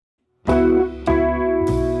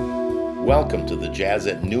welcome to the Jazz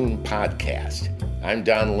at Noon podcast. I'm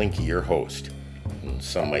Don Linke, your host, and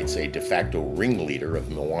some might say de facto ringleader of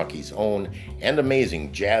Milwaukee's own and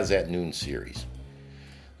amazing Jazz at Noon series.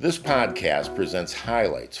 This podcast presents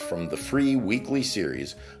highlights from the free weekly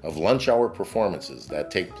series of lunch hour performances that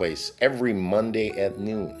take place every Monday at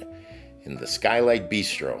noon in the Skylight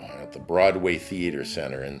Bistro at the Broadway Theater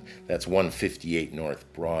Center, and that's 158 North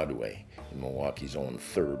Broadway in Milwaukee's own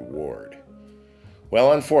 3rd Ward.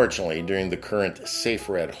 Well, unfortunately, during the current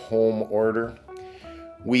safer at home order,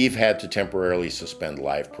 we've had to temporarily suspend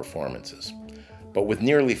live performances. But with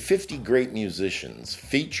nearly 50 great musicians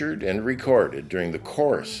featured and recorded during the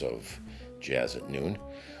course of Jazz at Noon,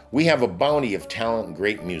 we have a bounty of talent and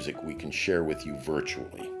great music we can share with you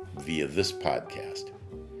virtually via this podcast.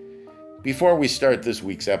 Before we start this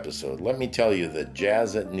week's episode, let me tell you that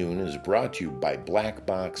Jazz at Noon is brought to you by Black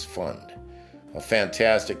Box Fund, a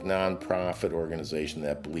fantastic nonprofit organization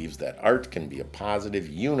that believes that art can be a positive,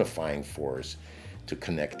 unifying force to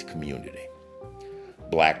connect community.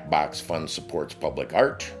 Black Box Fund supports public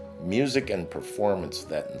art, music, and performance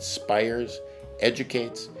that inspires,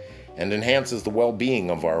 educates, and enhances the well-being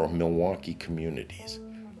of our Milwaukee communities,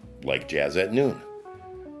 like Jazz at Noon.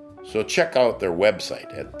 So check out their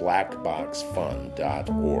website at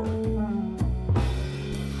blackboxfund.org.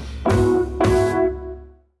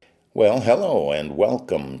 Well, hello and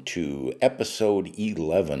welcome to episode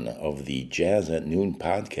 11 of the Jazz at Noon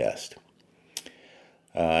podcast.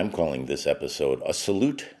 I'm calling this episode A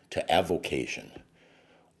Salute to Avocation,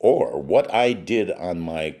 or What I Did on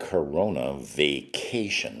My Corona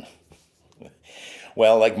Vacation.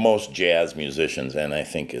 Well, like most jazz musicians, and I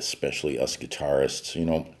think especially us guitarists,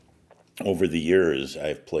 over the years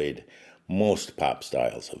I've played most pop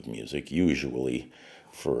styles of music, usually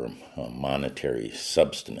for monetary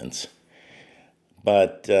subsistence.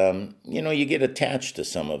 But, you get attached to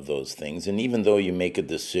some of those things, and even though you make a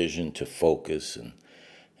decision to focus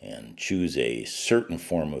and choose a certain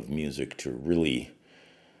form of music to really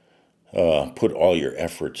put all your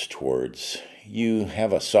efforts towards, you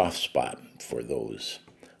have a soft spot for those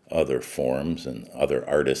other forms and other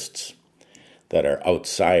artists that are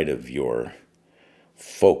outside of your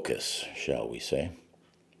focus, shall we say.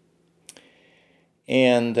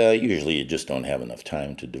 And usually you just don't have enough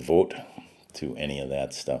time to devote to any of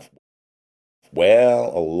that stuff.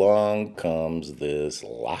 Well, along comes this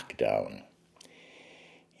lockdown.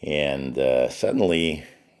 And suddenly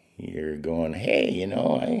you're going, hey,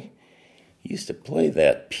 I used to play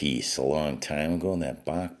that piece a long time ago, that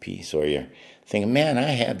Bach piece. Or you're thinking, man,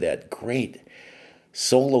 I had that great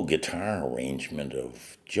solo guitar arrangement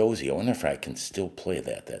of Josie. I wonder if I can still play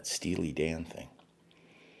that Steely Dan thing.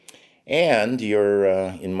 And you're,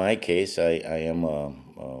 in my case, I am a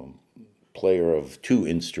player of 2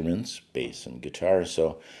 instruments, bass and guitar.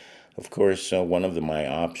 So, of course, one of my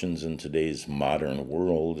options in today's modern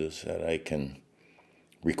world is that I can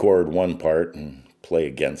record one part and play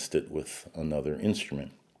against it with another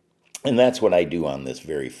instrument. And that's what I do on this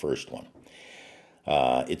very first one.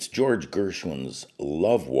 It's George Gershwin's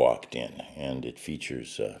Love Walked In, and it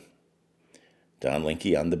features Don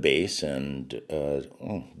Linke on the bass and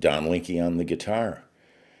Don Linke on the guitar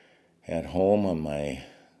at home on my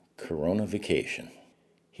Corona vacation.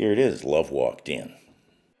 Here it is, Love Walked In.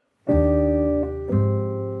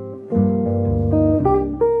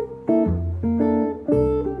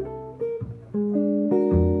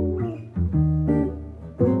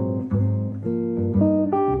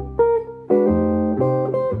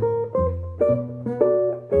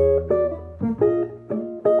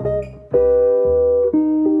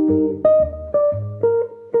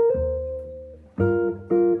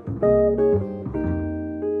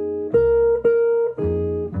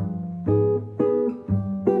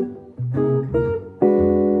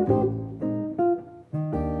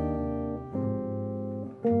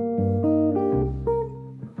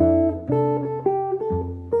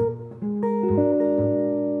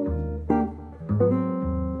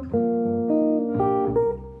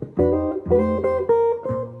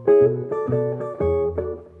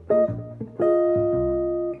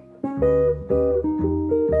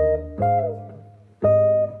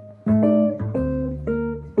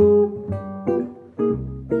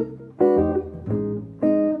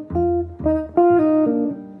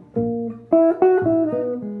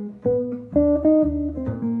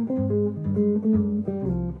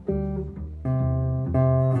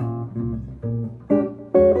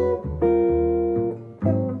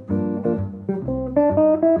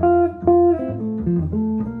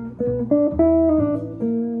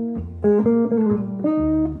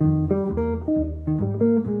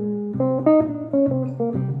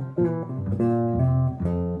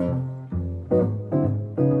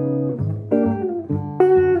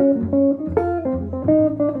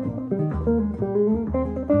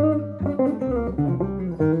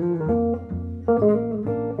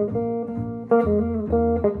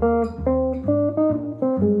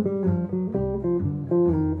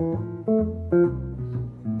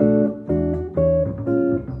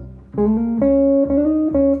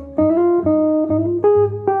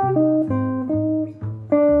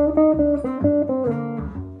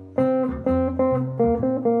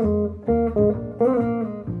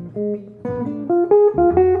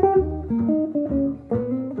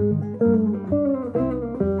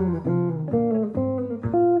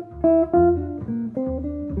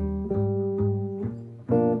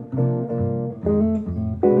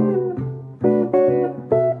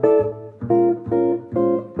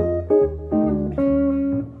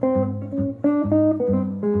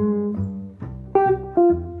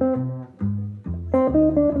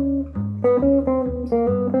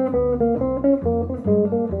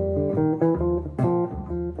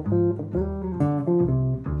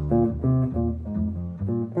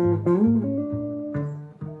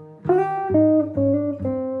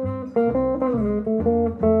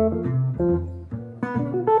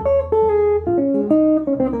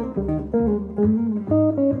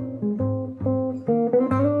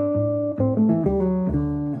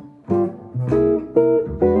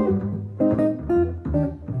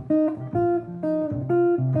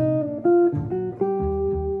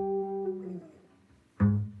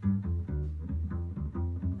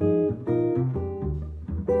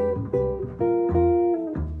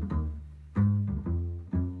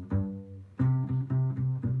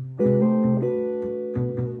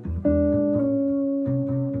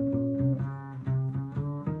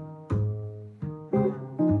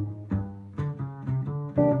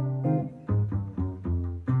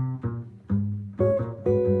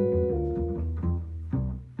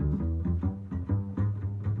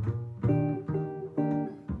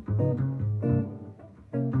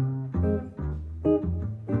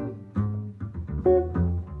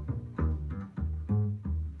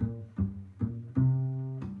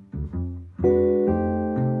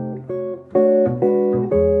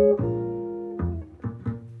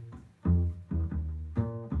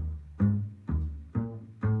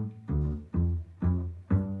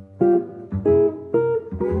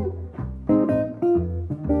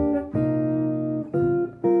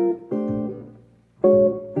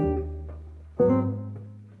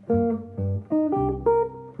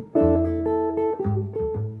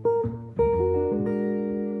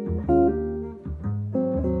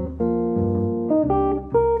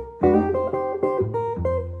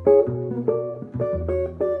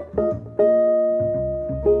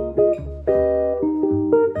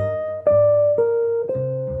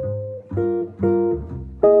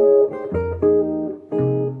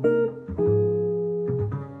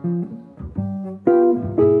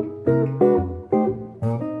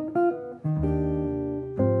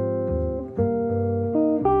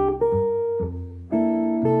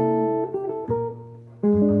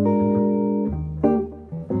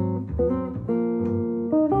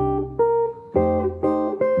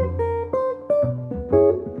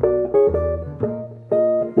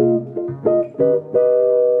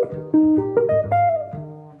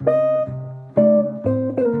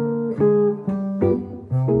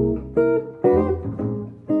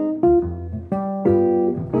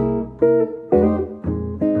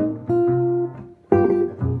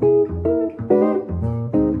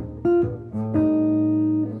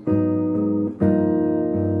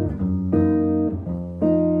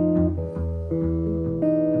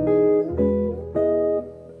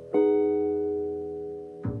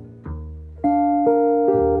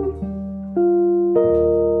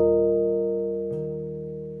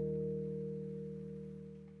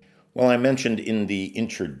 mentioned in the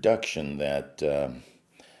introduction that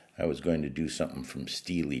I was going to do something from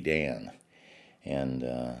Steely Dan. And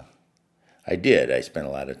I did. I spent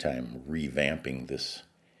a lot of time revamping this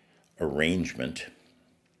arrangement.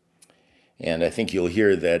 And I think you'll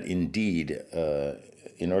hear that indeed,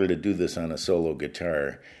 in order to do this on a solo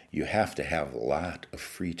guitar, you have to have a lot of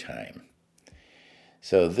free time.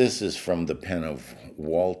 So this is from the pen of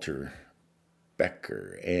Walter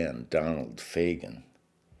Becker and Donald Fagen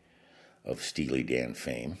of Steely Dan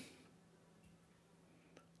fame.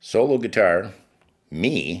 Solo guitar,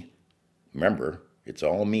 me, remember, it's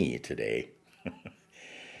all me today.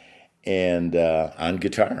 And on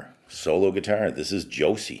guitar, solo guitar, this is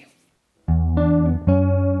Josie.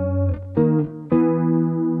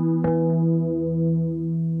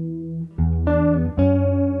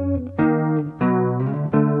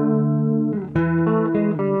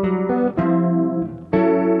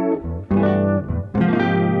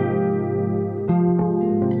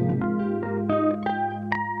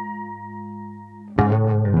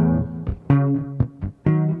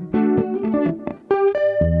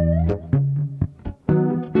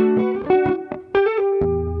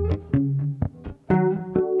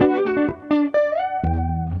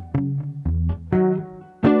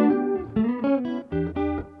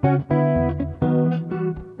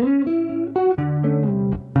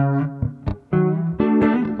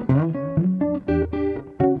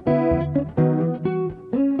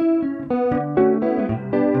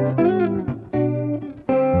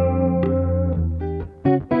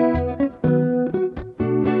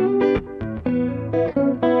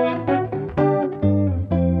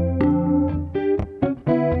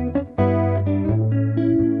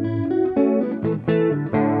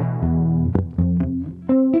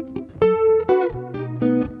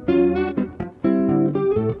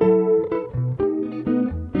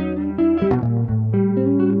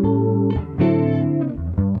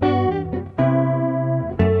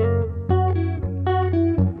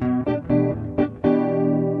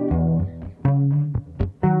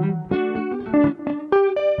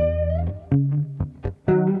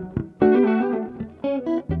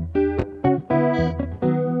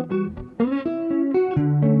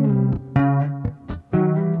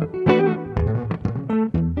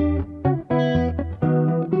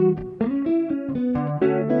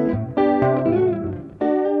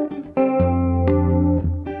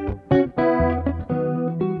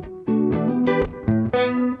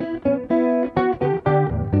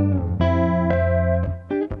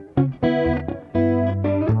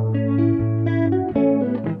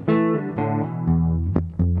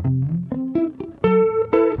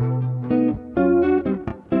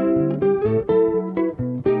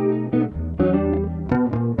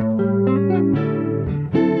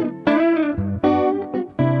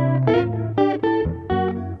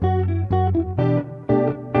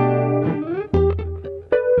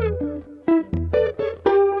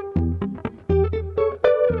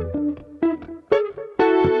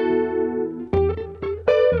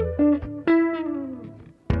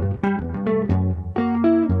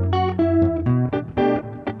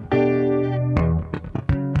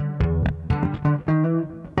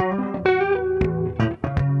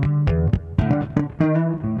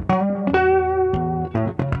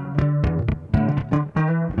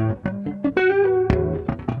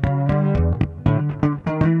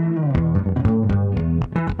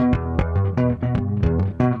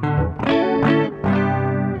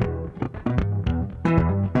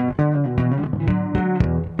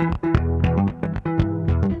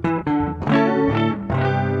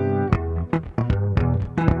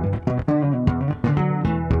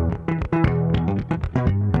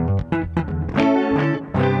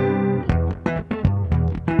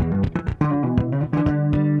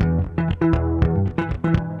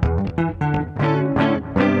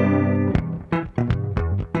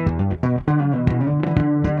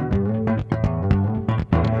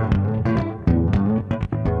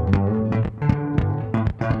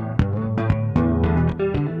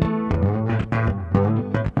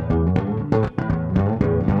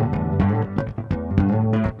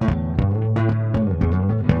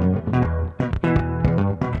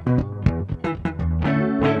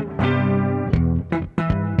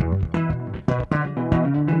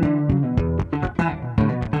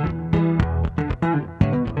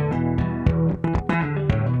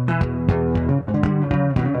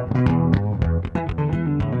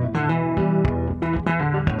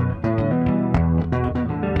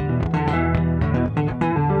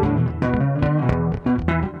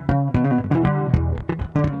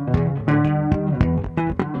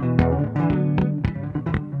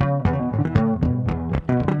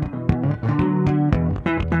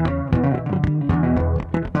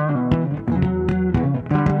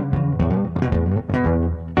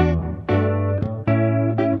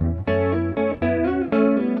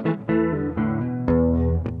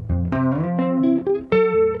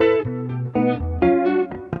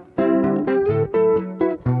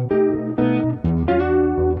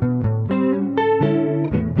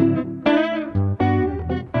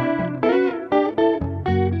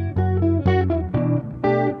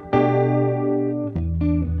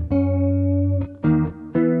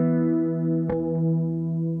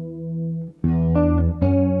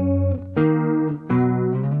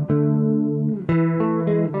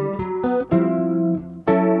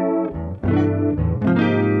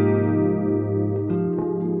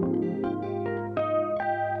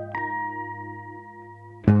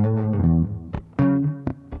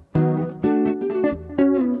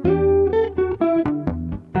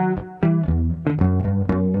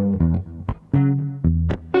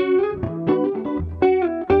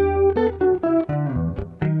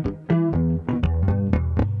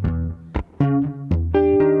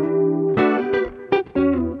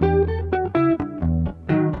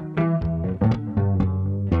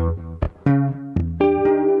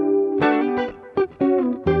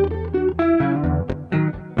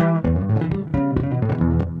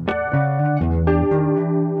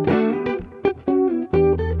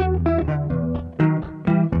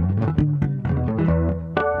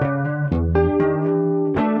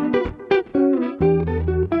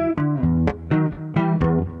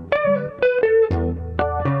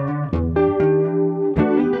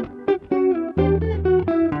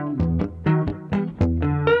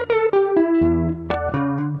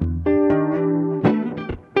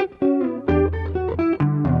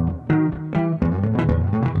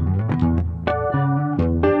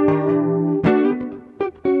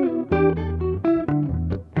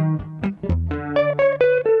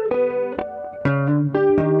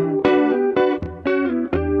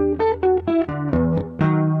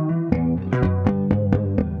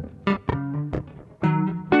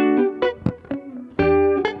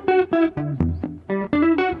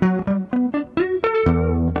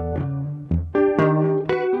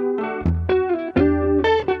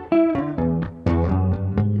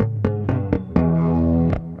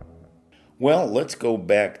 Well, let's go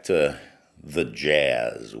back to the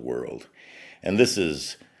jazz world. And this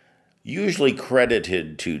is usually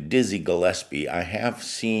credited to Dizzy Gillespie. I have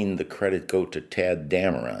seen the credit go to Tad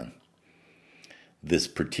Dameron, this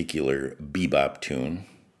particular bebop tune.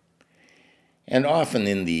 And often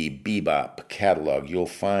in the bebop catalog, you'll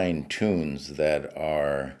find tunes that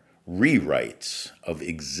are rewrites of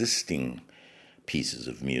existing pieces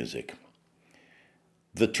of music.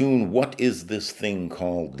 The tune, What Is This Thing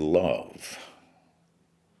Called Love?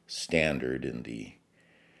 Standard in the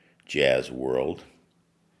jazz world.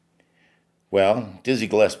 Well, Dizzy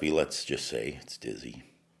Gillespie, let's just say it's Dizzy,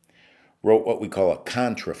 wrote what we call a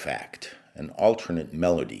contrafact, an alternate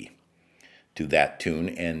melody to that tune,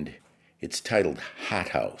 and it's titled Hot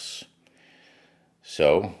House.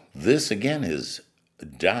 So this again is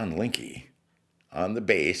Don Linke on the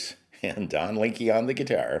bass and Don Linke on the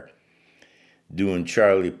guitar doing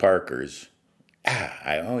Charlie Parker's,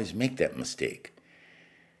 I always make that mistake.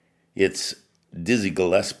 It's Dizzy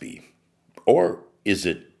Gillespie, or is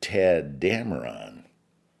it Tad Dameron?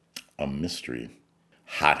 A mystery.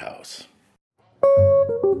 Hot House.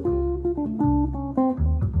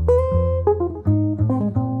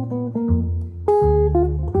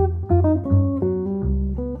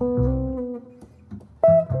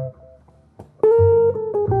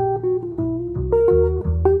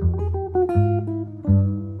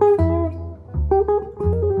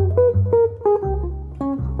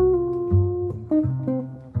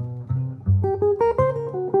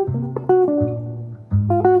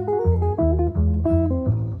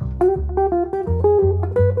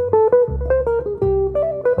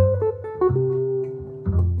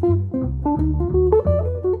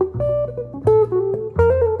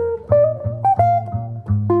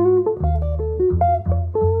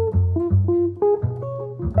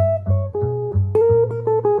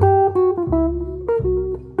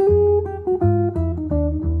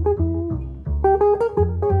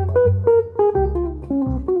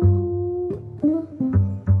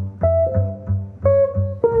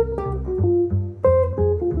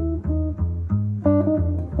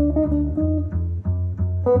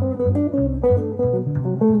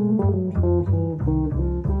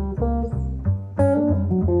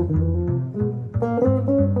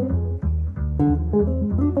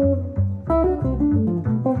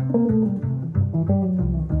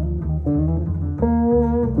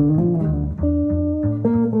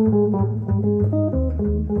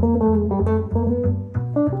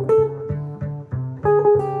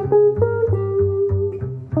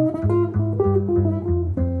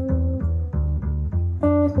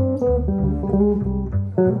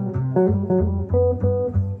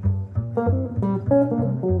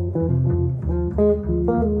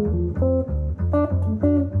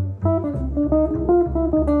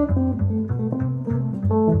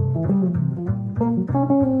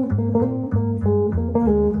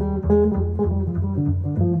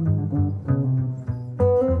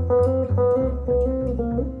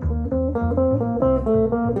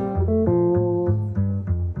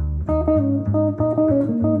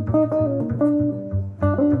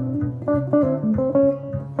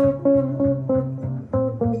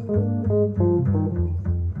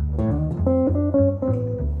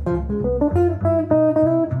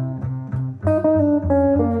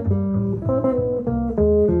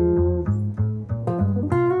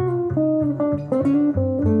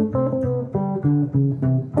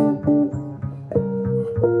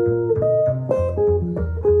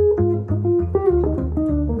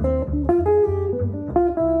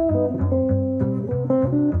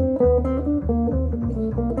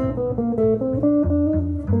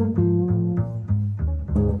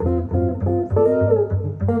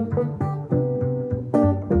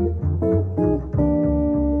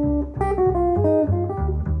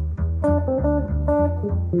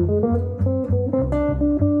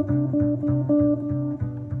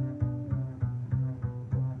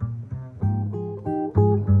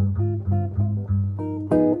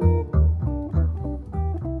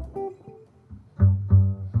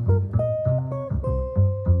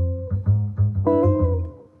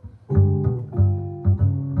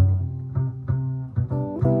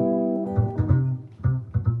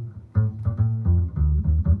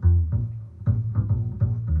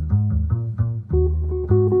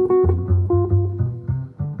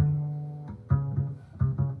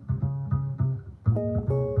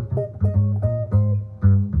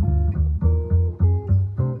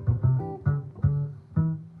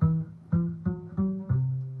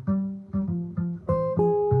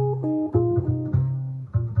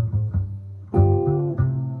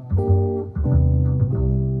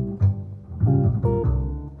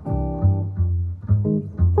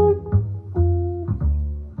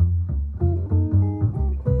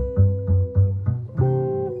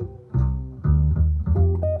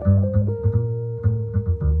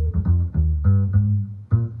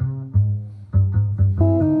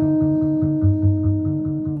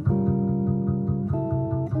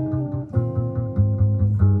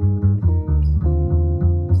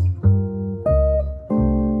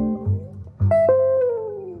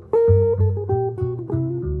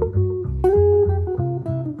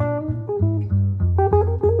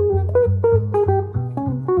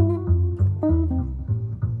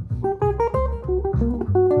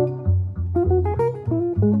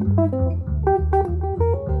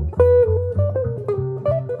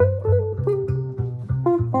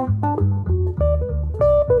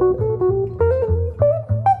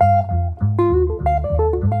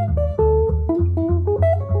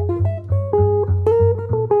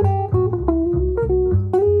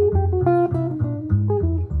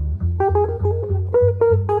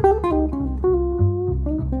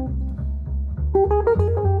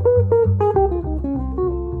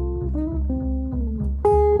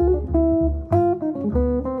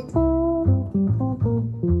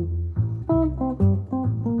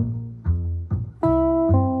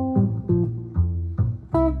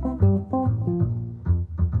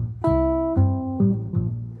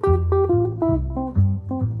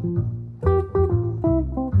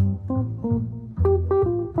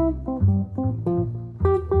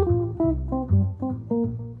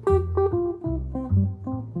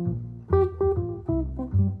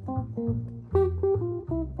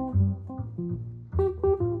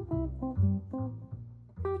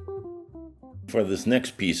 For this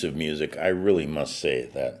next piece of music, I really must say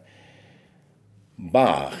that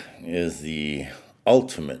Bach is the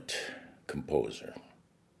ultimate composer.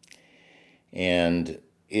 And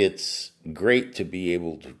it's great to be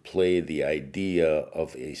able to play the idea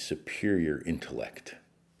of a superior intellect.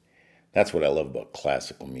 That's what I love about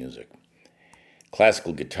classical music.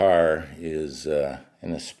 Classical guitar is an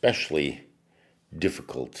especially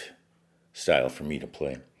difficult style for me to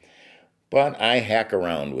play. But I hack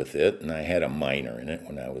around with it, and I had a minor in it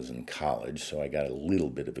when I was in college, so I got a little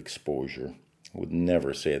bit of exposure. I would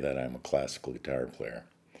never say that I'm a classical guitar player.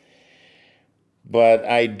 But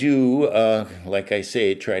I do, like I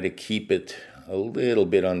say, try to keep it a little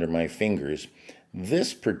bit under my fingers.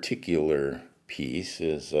 This particular piece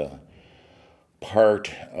is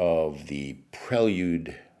part of the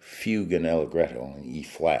Prelude, Fugue, and Allegretto in E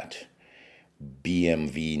flat,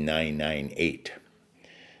 BMV 998.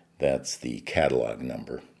 That's the catalog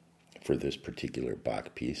number for this particular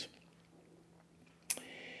Bach piece.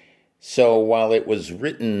 So while it was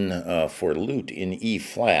written for lute in E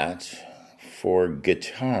flat, for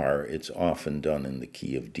guitar it's often done in the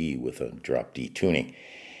key of D with a drop D tuning.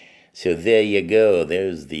 So there you go.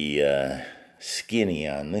 There's the skinny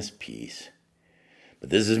on this piece.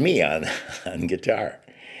 But this is me on guitar.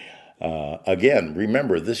 Again,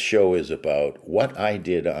 remember, this show is about what I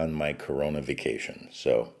did on my Corona vacation.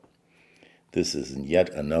 So this is yet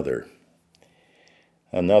another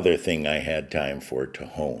thing I had time for to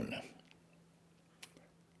hone.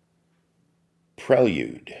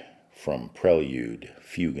 Prelude from Prelude,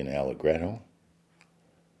 Fugue, and Allegretto,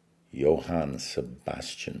 Johann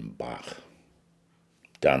Sebastian Bach.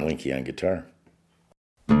 Don Linke on guitar.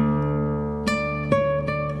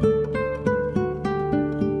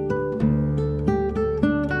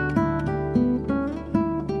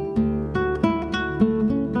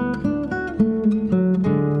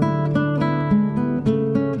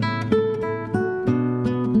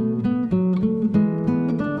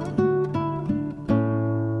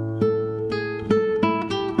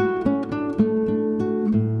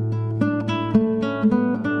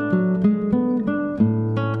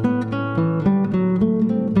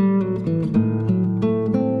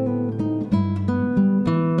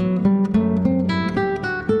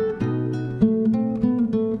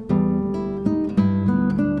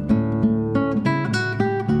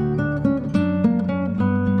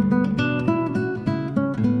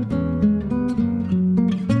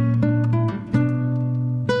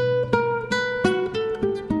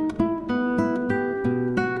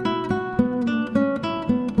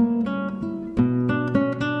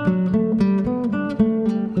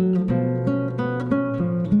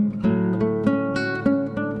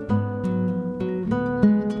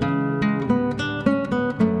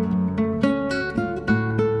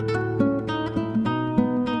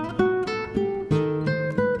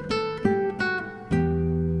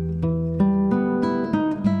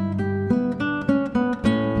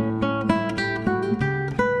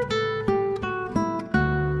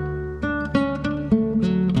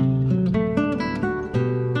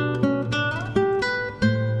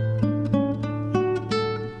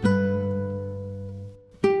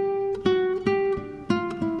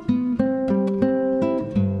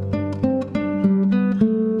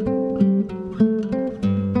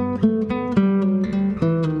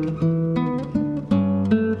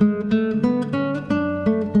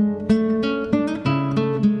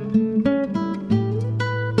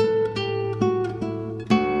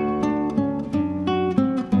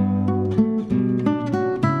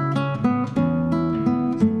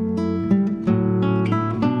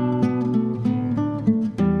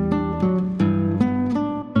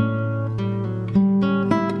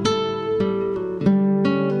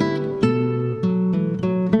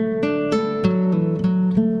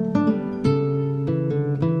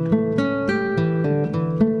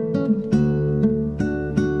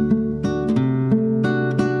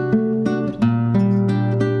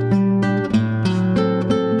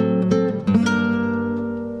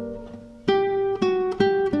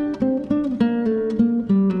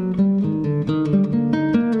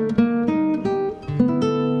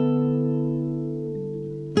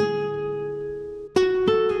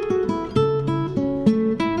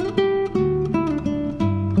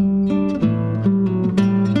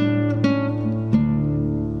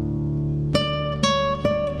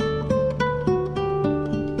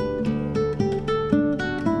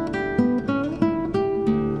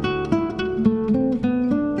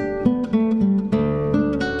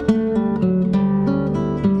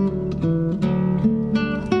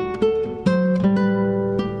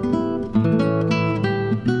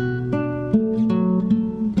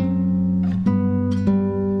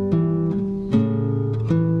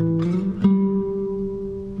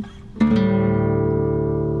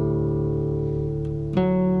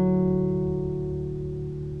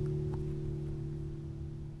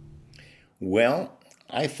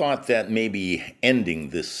 thought that maybe ending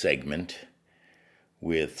this segment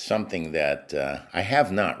with something that I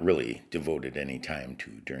have not really devoted any time to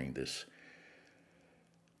during this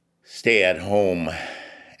stay-at-home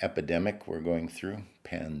epidemic we're going through,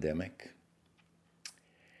 pandemic.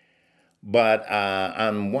 But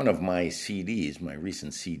on one of my CDs, my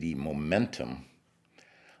recent CD, Momentum,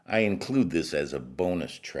 I include this as a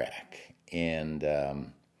bonus track. And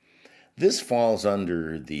this falls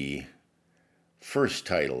under the first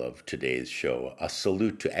title of today's show, A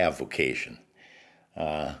Salute to Avocation.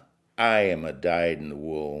 I am a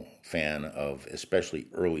dyed-in-the-wool fan of especially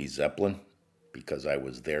early Zeppelin because I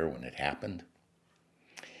was there when it happened.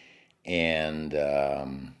 And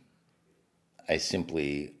I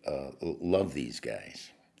simply love these guys.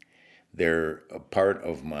 They're a part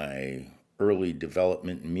of my early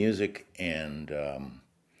development in music and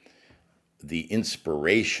the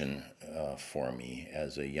inspiration for me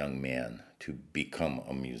as a young man to become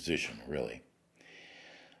a musician, really.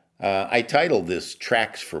 I titled this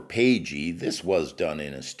Tracks for Pagey. This was done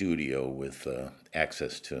in a studio with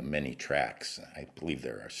access to many tracks. I believe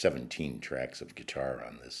there are 17 tracks of guitar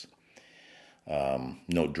on this.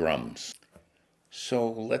 No drums. So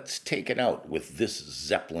let's take it out with this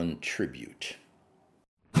Zeppelin tribute.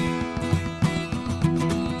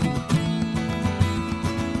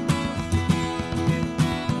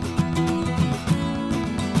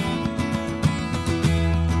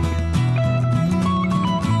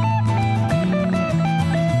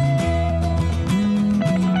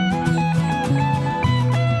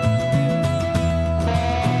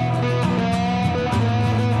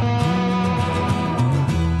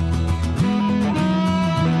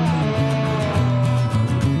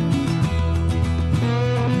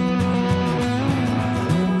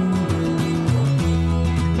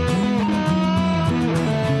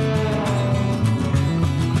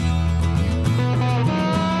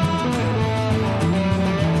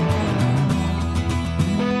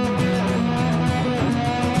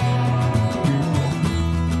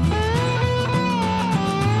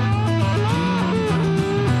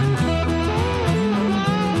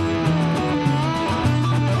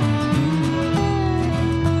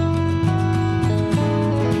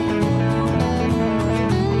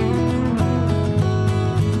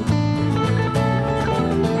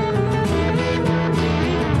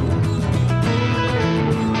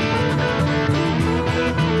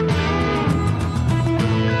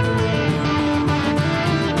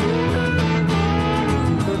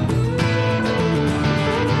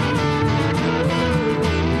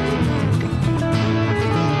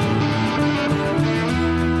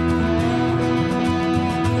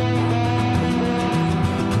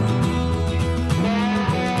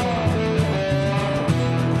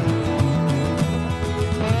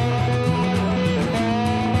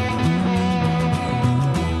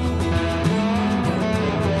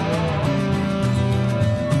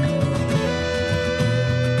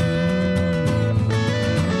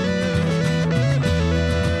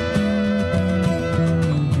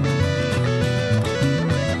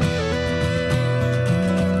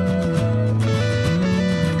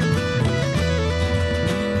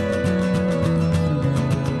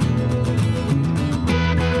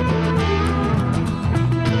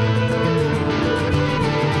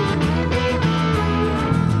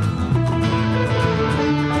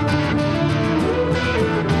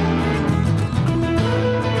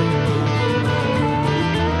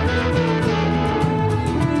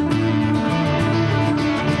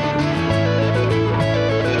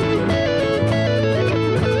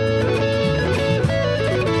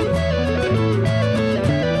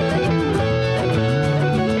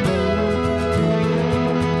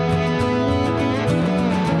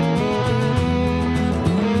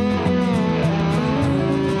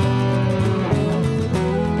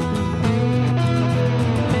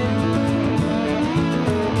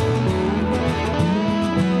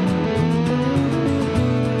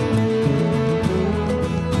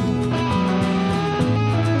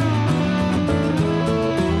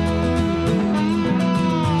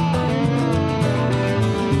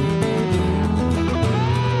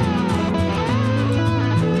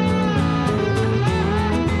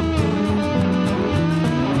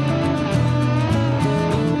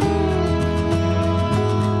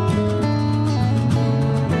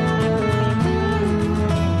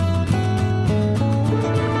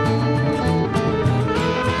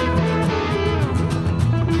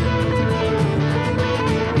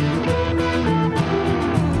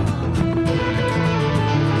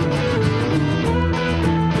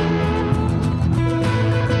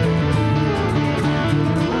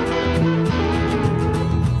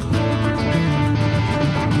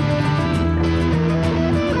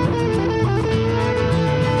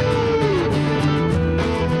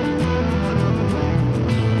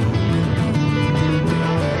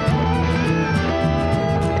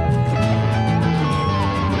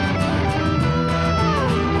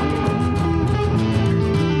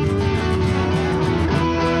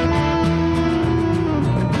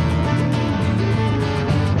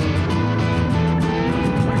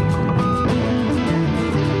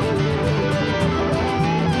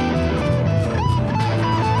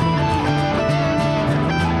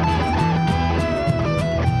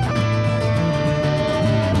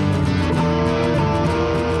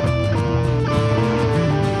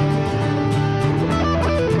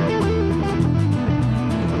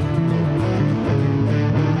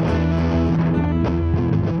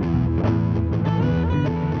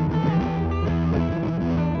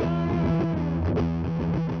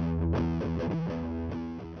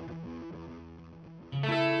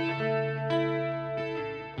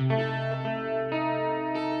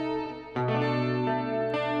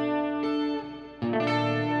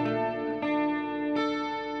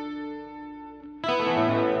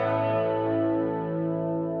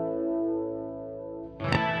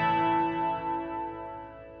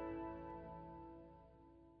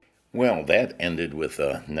 Well, that ended with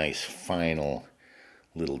a nice final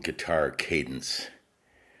little guitar cadence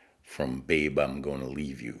from Babe, I'm Gonna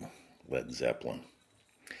Leave You, Led Zeppelin.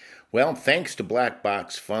 Well, thanks to Black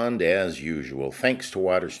Box Fund, as usual. Thanks to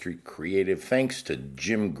Water Street Creative. Thanks to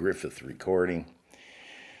Jim Griffith Recording.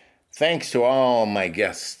 Thanks to all my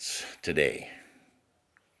guests today.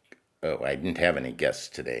 Oh, I didn't have any guests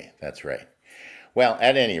today. That's right. Well,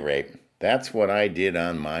 at any rate, that's what I did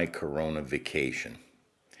on my Corona vacation.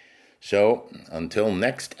 So, until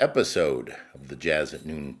next episode of the Jazz at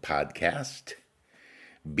Noon podcast,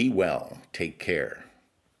 be well, take care.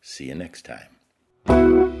 See you next time.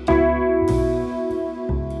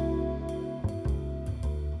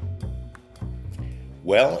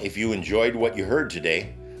 Well, if you enjoyed what you heard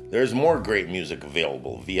today, there's more great music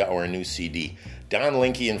available via our new CD, Don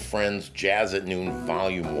Linke and Friends Jazz at Noon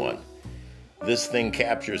Volume 1. This thing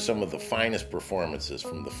captures some of the finest performances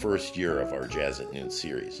from the first year of our Jazz at Noon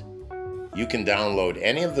series. You can download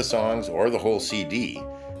any of the songs or the whole CD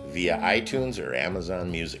via iTunes or Amazon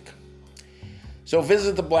Music. So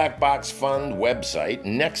visit the Black Box Fund website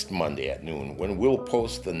next Monday at noon when we'll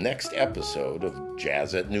post the next episode of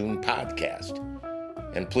Jazz at Noon podcast.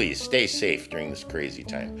 And please stay safe during this crazy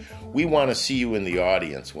time. We want to see you in the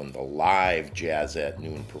audience when the live Jazz at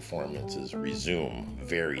Noon performances resume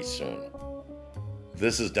very soon.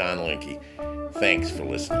 This is Don Linke. Thanks for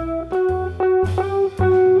listening.